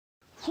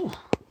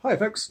Hi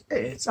folks,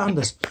 it's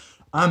Anders.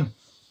 Bit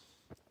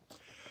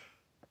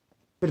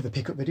of a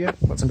pickup video,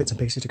 got some bits and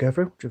pieces to go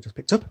through, which I've just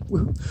picked up.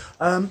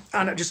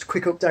 And just a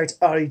quick update,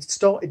 I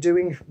started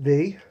doing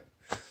the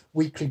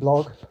weekly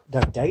vlog, no,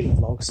 daily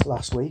vlogs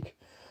last week.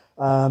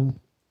 And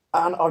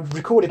I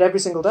recorded every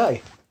single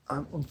day.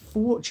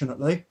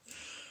 Unfortunately,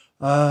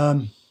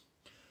 so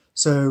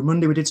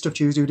Monday we did stuff,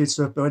 Tuesday we did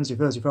stuff, Wednesday,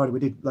 Thursday, Friday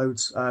we did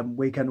loads,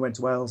 weekend went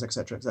to Wales,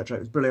 etc, etc. It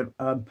was brilliant.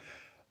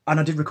 And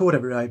I did record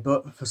every day,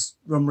 but for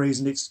some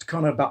reason it's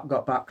kind of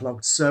got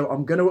backlogged. So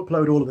I'm going to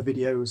upload all of the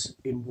videos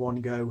in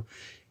one go,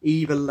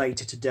 either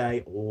later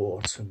today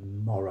or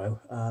tomorrow.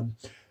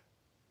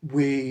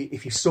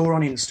 If you saw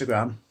on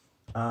Instagram,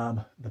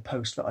 the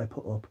post that I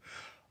put up,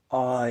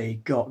 I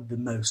got the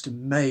most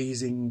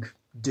amazing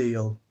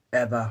deal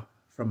ever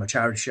from a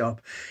charity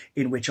shop,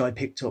 in which I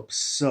picked up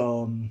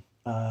some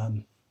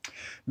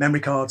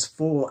memory cards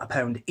for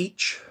 £1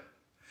 each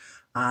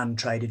and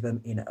traded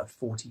them in at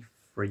 £43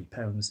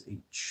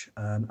 each.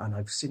 And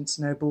I've since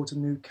now bought a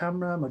new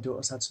camera. My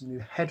daughter's had some new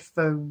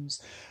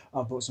headphones.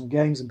 I've bought some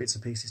games and bits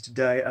and pieces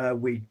today.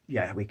 We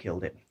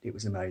killed it. It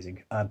was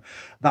amazing.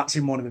 That's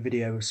in one of the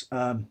videos.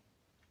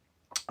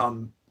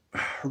 I'm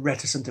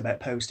reticent about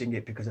posting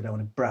it because I don't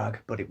want to brag,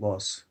 but it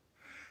was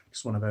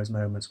just one of those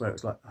moments where it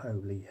was like,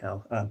 holy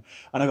hell. And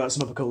I got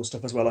some other cool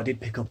stuff as well. I did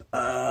pick up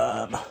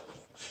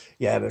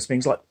those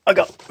things, like I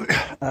got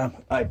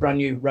a brand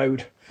new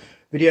Rode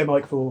video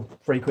mic for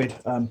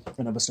 £3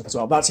 and other stuff as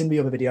well. That's in the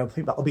other video. I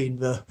think that'll be in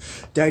the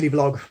daily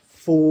vlog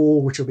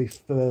 4, which will be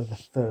for the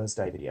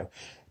Thursday video.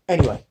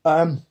 Anyway,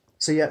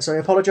 so I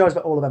apologise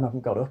that all of them haven't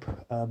got up.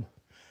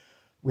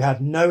 We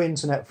had no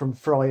internet from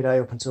Friday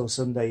up until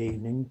Sunday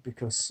evening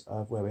because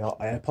of where we are.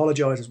 I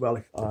apologise as well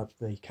if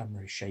the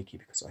camera is shaky,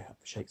 because I have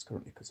the shakes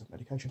currently because of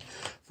medication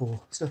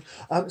for stuff.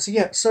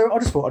 So I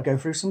just thought I'd go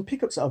through some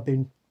pickups that I've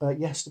been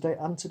yesterday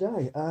and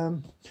today.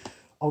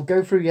 I'll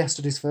go through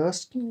yesterday's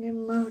first.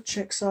 Much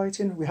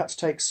exciting. We had to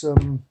take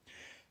some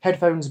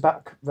headphones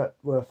back that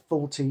were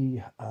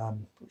faulty,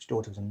 which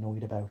daughter was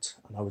annoyed about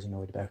and I was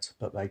annoyed about,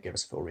 but they gave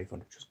us a full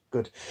refund, which was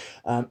good.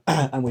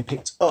 And we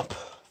picked up,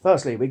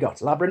 firstly, we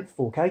got Labyrinth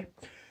 4K,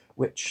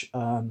 which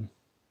I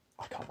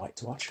can't wait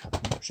to watch. I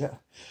haven't watched it.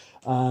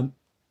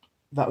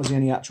 That was the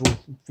only actual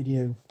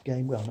video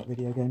game, well, not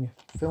video game,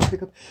 film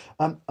pickup.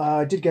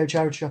 I did go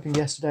charity shopping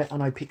yesterday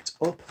and I picked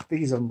up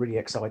these I'm really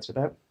excited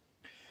about.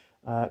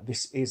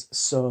 This is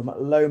some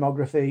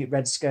Lomography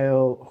Red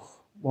Scale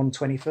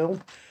 120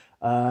 film.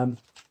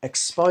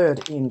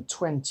 Expired in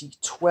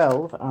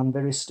 2012 and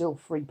there is still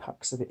 3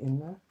 packs of it in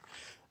there.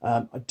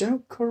 I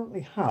don't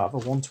currently have a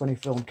 120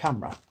 film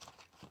camera.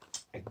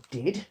 I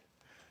did,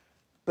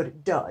 but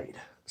it died.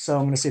 So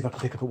I'm going to see if I can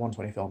pick up a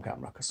 120 film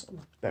camera, because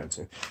I'm bound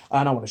to.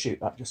 And I want to shoot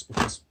that just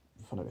because of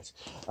the fun of it.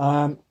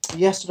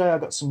 Yesterday I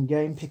got some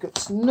game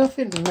pickups,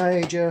 nothing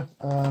major.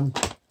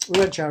 We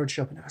went charity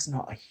shopping. That's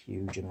not a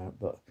huge amount,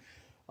 but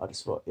I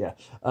just thought, yeah.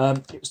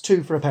 It was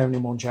 £2 for £1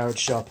 in one charity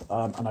shop,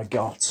 and I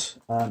got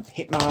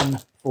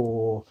Hitman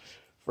for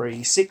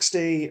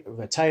 £3.60,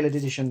 the tailored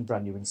edition,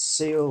 brand new and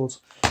sealed,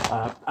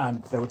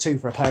 and there were £2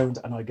 for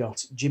 £1, and I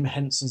got Jim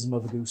Henson's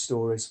Mother Goose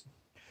Stories.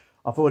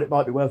 I thought it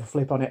might be worth a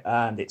flip on it,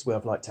 and it's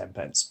worth like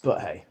 10p,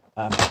 but hey,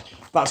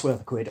 that's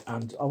worth £1,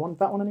 and I wanted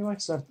that one anyway,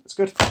 so it's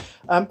good.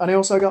 And I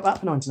also got that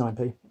for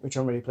 99p, which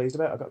I'm really pleased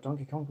about. I got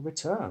Donkey Kong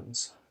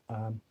Returns,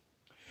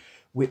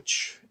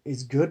 which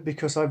is good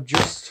because I've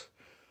just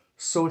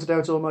sorted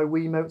out all my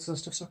Wiimotes and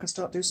stuff so I can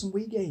start doing some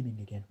Wii gaming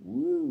again.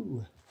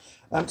 Woo!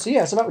 So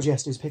that was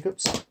yesterday's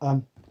pickups.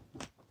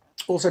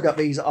 Also got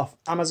these off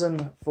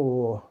Amazon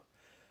for,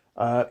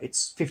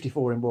 it's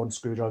 54-in-1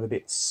 screwdriver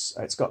bits.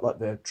 It's got like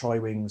the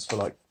tri-wings for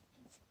like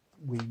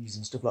Wii's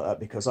and stuff like that,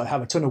 because I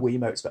have a ton of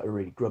Wiimotes that are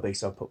really grubby,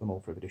 so I put them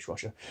all through the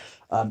dishwasher.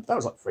 That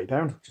was like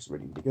 £3, which is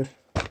really, really good.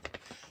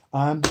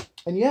 And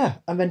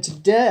then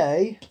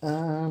today,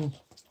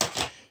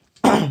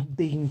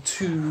 been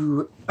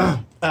to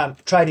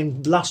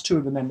trading the last 2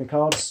 of the memory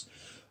cards,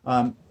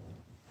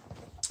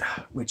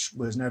 which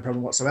was no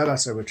problem whatsoever.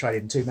 So we're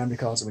trading 2 memory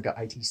cards and we got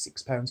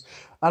 £86.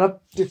 And I've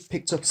just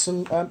picked up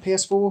some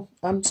PS4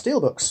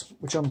 Steelbooks,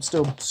 which I'm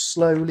still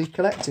slowly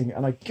collecting.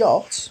 And I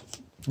got,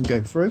 I'm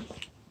going through.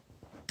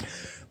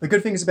 The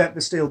good things about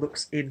the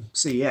Steelbooks in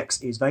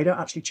CEX is they don't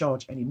actually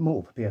charge any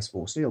more for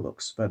PS4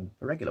 Steelbooks than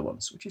the regular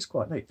ones, which is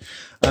quite neat.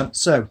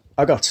 So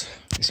I got,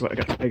 this is what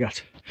I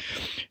got.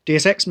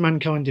 Deus Ex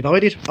Mankind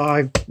Divided.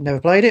 I've never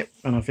played it,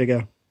 and I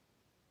figure,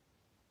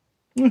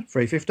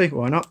 £3.50,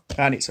 why not?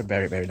 And it's a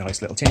very, very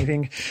nice little tinny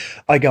thing.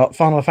 I got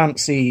Final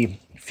Fantasy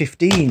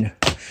 15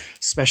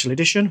 Special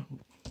Edition,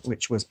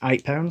 which was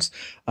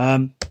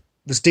 £8.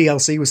 This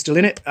DLC was still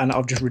in it, and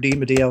I've just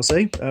redeemed the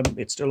DLC.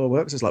 It still all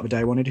works. It's like the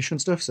day 1 edition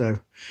stuff, so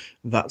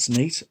that's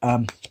neat.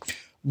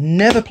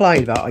 Never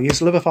played that. I used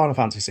to love the Final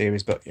Fantasy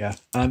series, but yeah.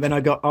 And then I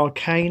got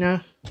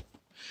Arcana,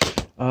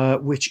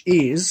 which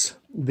is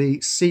the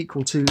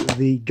sequel to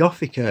the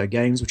Gothica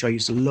games, which I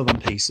used to love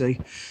on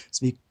PC. It's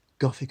the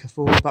Gothica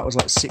 4. That was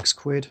like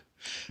 £6.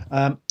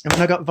 And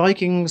then I got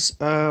Vikings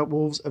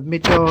Wolves of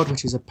Midgard,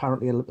 which is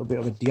apparently a little bit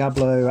of a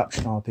Diablo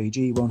action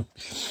RPG one.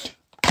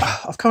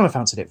 I've kind of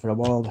fancied it for a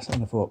while,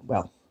 and I thought,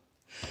 well,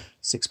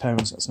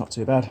 £6, that's not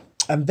too bad.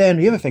 And then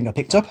the other thing I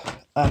picked up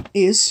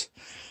is,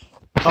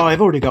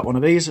 I've already got one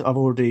of these. I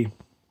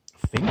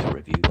think I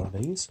reviewed one of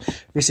these.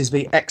 This is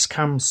the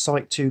XCAM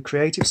Sight 2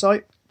 creative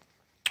sight,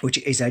 which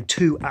is a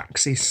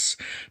 2-axis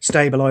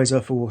stabilizer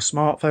for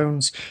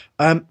smartphones.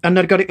 And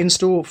I got it in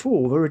store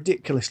for the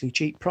ridiculously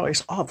cheap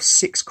price of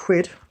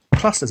 £6,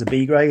 classed as a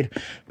B grade,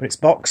 but it's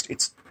boxed,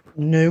 it's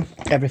new,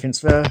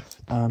 everything's there.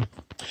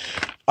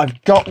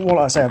 I've got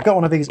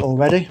one of these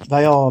already.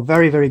 They are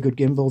very, very good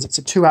gimbals. It's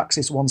a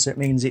 2-axis one, so it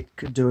means it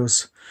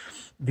does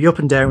the up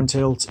and down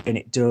tilt, and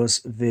it does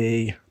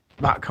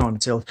that kind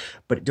of tilt,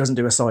 but it doesn't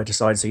do a side to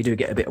side, so you do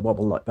get a bit of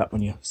wobble like that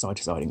when you're side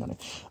to siding on it.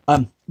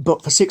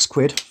 But for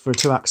 £6 for a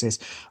 2-axis,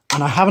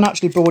 and I haven't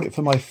actually bought it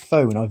for my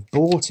phone. I've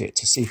bought it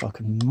to see if I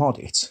can mod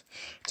it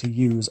to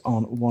use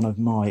on one of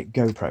my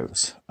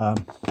GoPros.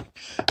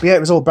 But yeah,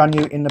 it was all brand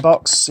new in the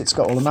box. It's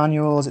got all the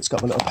manuals, it's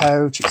got the little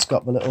pouch, it's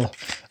got the little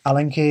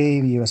Allen key,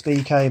 the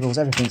USB cables,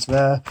 everything's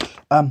there.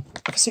 For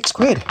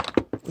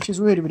 £6, which is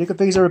really, really good.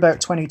 These are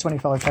about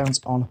 £20–25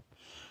 on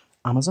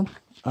Amazon.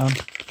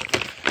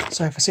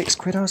 So for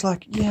 £6, I was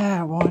like,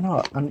 yeah, why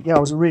not? And yeah, I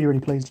was really,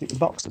 really pleased to get the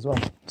box as well.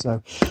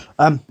 So,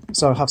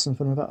 so I'll have some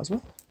fun with that as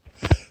well.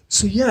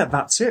 So yeah,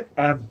 that's it.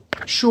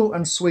 Short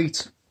and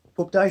sweet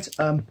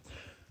update.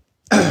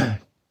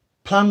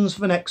 Plans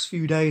for the next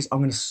few days. I'm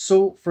going to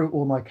sort through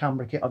all my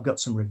camera kit. I've got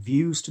some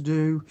reviews to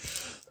do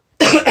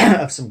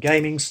of some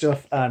gaming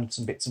stuff and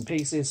some bits and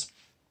pieces.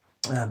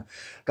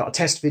 Got a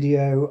test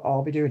video.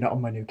 I'll be doing it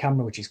on my new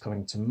camera, which is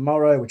coming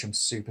tomorrow, which I'm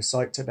super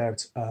psyched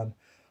about.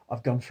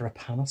 I've gone for a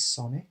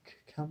Panasonic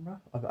camera.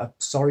 I'm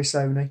sorry,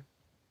 Sony.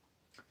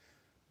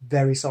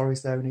 Very sorry,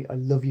 Sony. I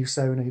love you,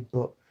 Sony,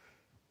 but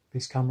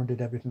this camera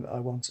did everything that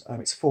I want.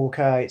 It's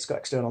 4K, it's got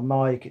external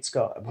mic, it's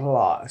got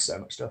so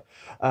much stuff.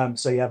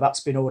 So yeah, that's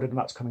been ordered and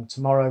that's coming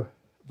tomorrow.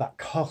 That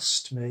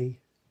cost me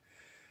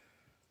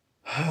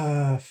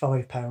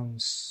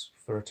 £5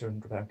 for a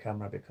 £200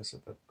 camera because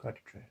of the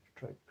credit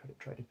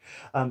trading.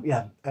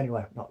 Yeah,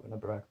 anyway, I'm not going to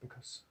brag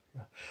because...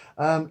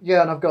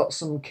 yeah, and I've got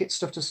some kit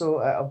stuff to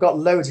sort out. I've got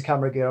loads of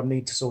camera gear I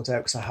need to sort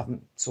out because I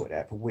haven't sorted it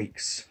out for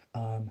weeks.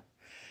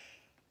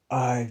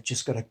 I've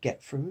just got to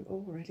get through it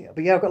all, really.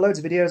 But yeah, I've got loads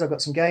of videos. I've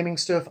got some gaming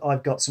stuff.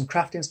 I've got some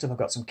crafting stuff. I've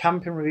got some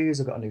camping reviews.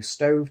 I've got a new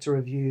stove to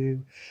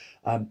review.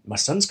 My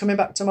son's coming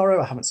back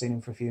tomorrow. I haven't seen him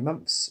for a few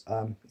months.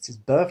 It's his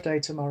birthday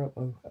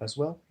tomorrow as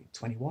well.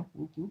 21.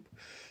 Whoop, whoop.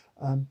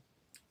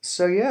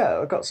 So yeah,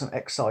 I've got some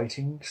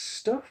exciting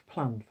stuff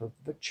planned for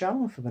the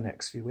channel for the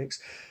next few weeks.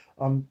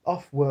 I'm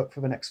off work for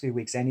the next few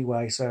weeks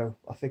anyway, so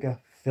I figure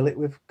fill it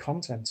with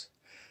content.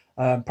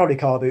 Probably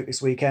car boot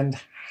this weekend.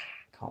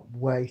 Can't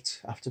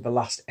wait after the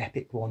last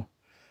epic one,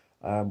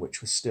 which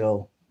was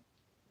still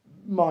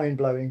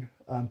mind-blowing.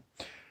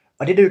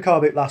 I did do a car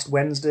boot last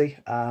Wednesday.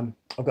 I've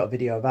got a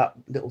video of that,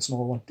 little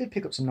small one. Did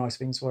pick up some nice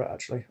things for it,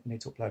 actually. I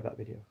need to upload that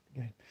video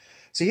again.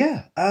 So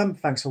yeah,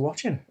 thanks for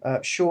watching.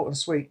 Short and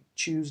sweet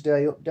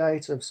Tuesday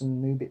update of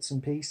some new bits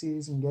and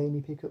pieces and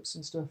gamey pickups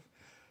and stuff.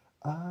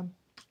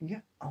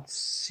 Yeah, I'll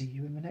see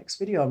you in the next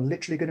video. I'm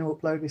literally going to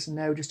upload this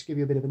now just to give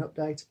you a bit of an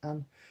update,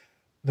 and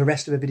the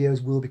rest of the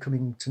videos will be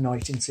coming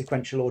tonight in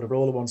sequential order,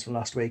 all the ones from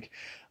last week.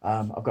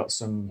 I've got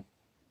some,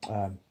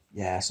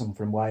 yeah, some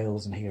from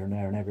Wales and here and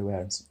there and everywhere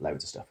and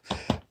loads of stuff.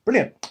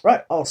 Brilliant.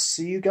 Right, I'll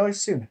see you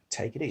guys soon.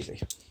 Take it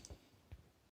easy.